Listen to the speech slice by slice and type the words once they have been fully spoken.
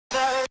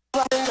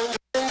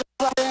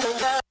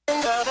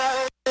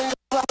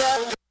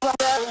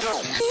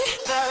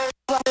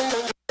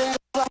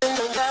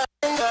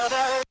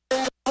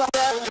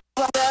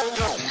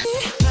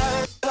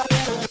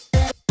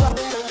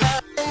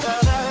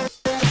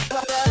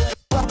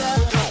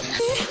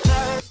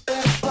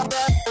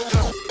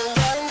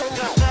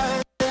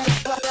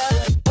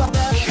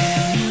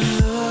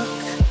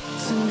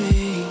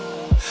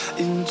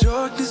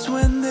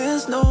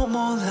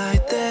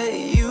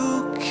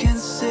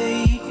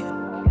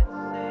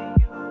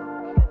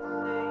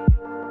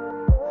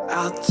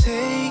I'll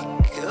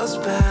take us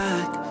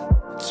back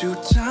to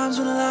times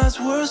when lives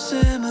were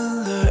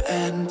similar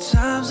and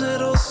times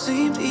that all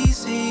seemed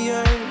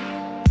easier.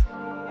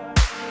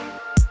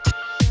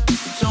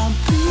 Don't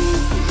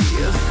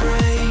be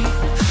afraid,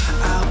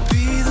 I'll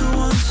be the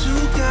one to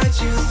guide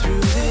you through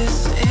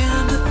this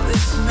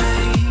endless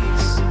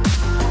maze.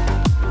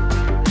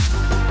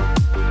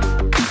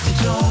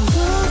 Don't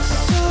look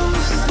so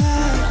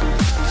sad,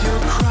 your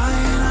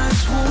crying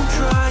eyes won't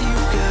dry. You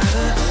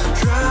gotta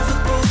drive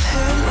with both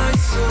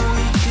headlights so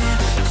we can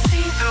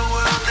see the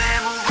world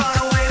and we'll run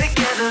away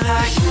together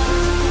like you.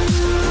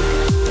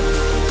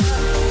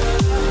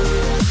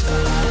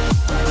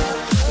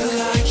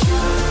 Like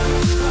you.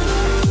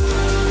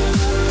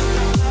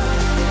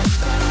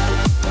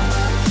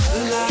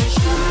 Like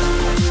you.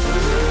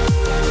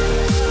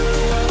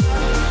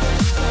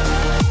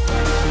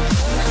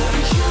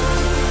 Like you.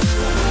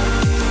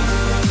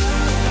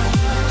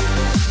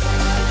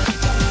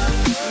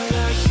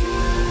 Like you.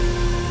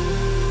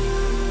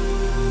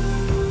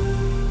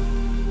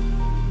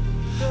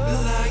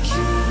 Like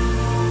you.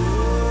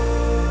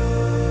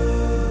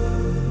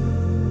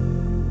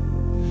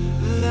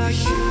 Like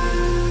you.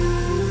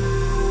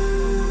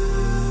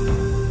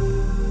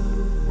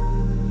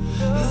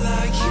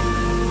 Like you.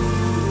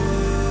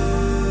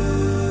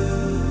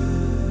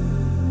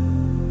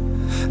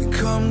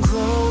 Come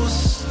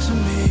close to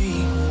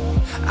me,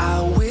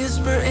 I'll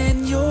whisper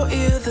in your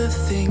ear the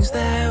things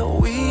that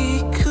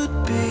we could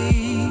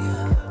be.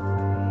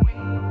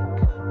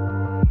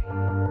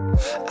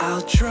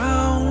 I'll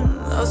drown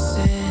us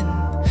in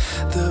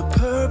the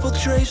purple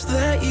drapes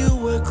that you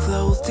were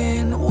clothed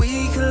in.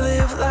 We could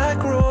live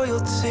like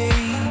royalty.